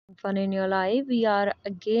fun in your life. We are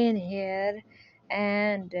again here,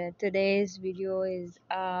 and today's video is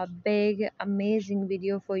a big, amazing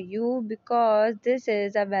video for you because this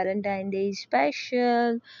is a Valentine Day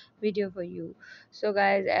special video for you. So,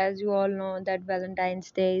 guys, as you all know, that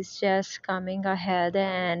Valentine's Day is just coming ahead,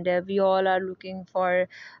 and we all are looking for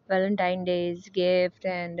Valentine Day's gift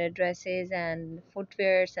and dresses and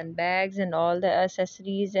footwears and bags and all the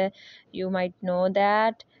accessories. You might know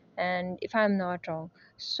that, and if I'm not wrong,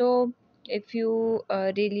 so if you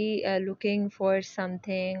really looking for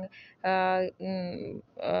something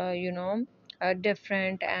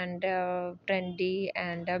different and trendy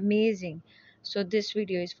and amazing, so this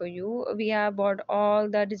video is for you. We have bought all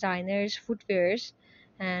the designers footwears,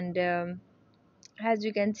 and as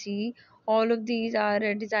you can see, all of these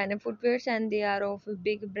are designer footwears and they are of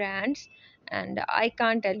big brands, and I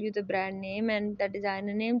can't tell you the brand name and the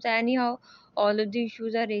designer names. Anyhow, all of these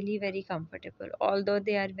shoes are really very comfortable, although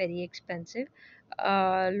they are very expensive.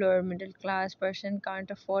 Lower middle class person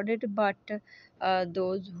can't afford it, but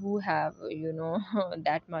those who have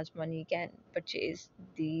that much money can purchase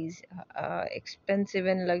these expensive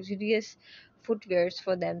and luxurious footwears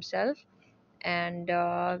for themselves. And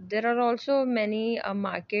there are also many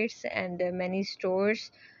markets and many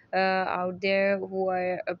stores out there who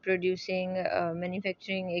are producing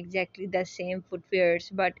manufacturing exactly the same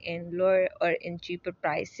footwears but in lower or in cheaper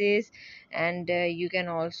prices, and you can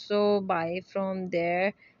also buy from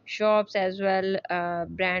their shops as well.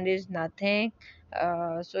 Brand is nothing,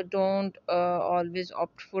 so don't always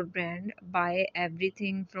opt for brand. Buy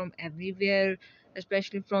everything from everywhere,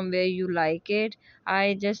 especially from where you like it.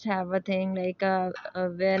 I just have a thing like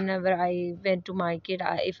whenever I went to market,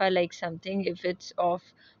 if I like something, if it's of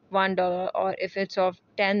 $1 or if it's of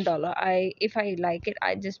 $10, I if I like it,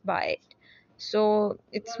 I just buy it. So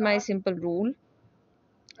it's my simple rule.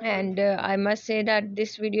 And I must say that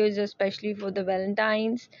this video is especially for the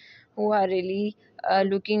Valentines who are really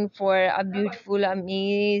looking for a beautiful,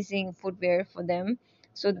 amazing footwear for them.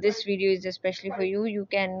 So this video is especially for you. You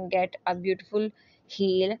can get a beautiful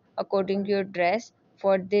heel according to your dress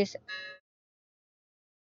for this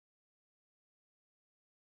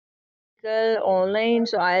online.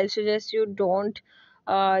 So I'll suggest you don't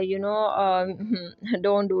don't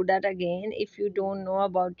do that again if you don't know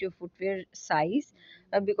about your footwear size,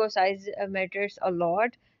 because size matters a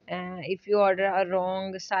lot. If you order a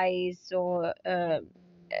wrong size, so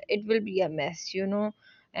it will be a mess.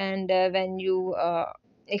 And when you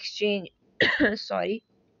exchange sorry,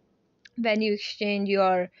 when you exchange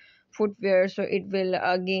your footwear, so it will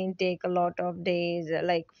again take a lot of days,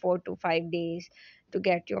 like 4 to 5 days, to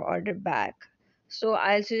get your order back. So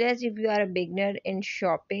I'll suggest, if you are a beginner in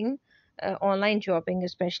shopping, online shopping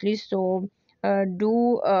especially, so don't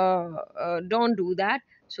do that.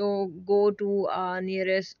 So go to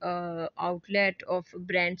nearest outlet of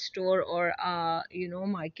brand store or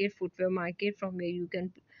market, footwear market, from where you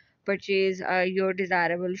can purchase your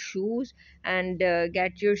desirable shoes and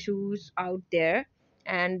get your shoes out there.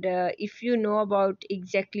 And if you know about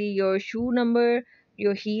exactly your shoe number,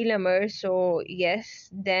 your heel number, so yes,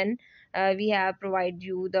 then we have provided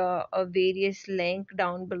you the various link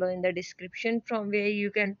down below in the description, from where you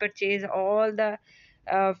can purchase all the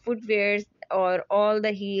footwears or all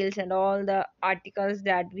the heels and all the articles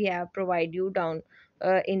that we have provided you down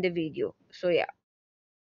in the video. So yeah.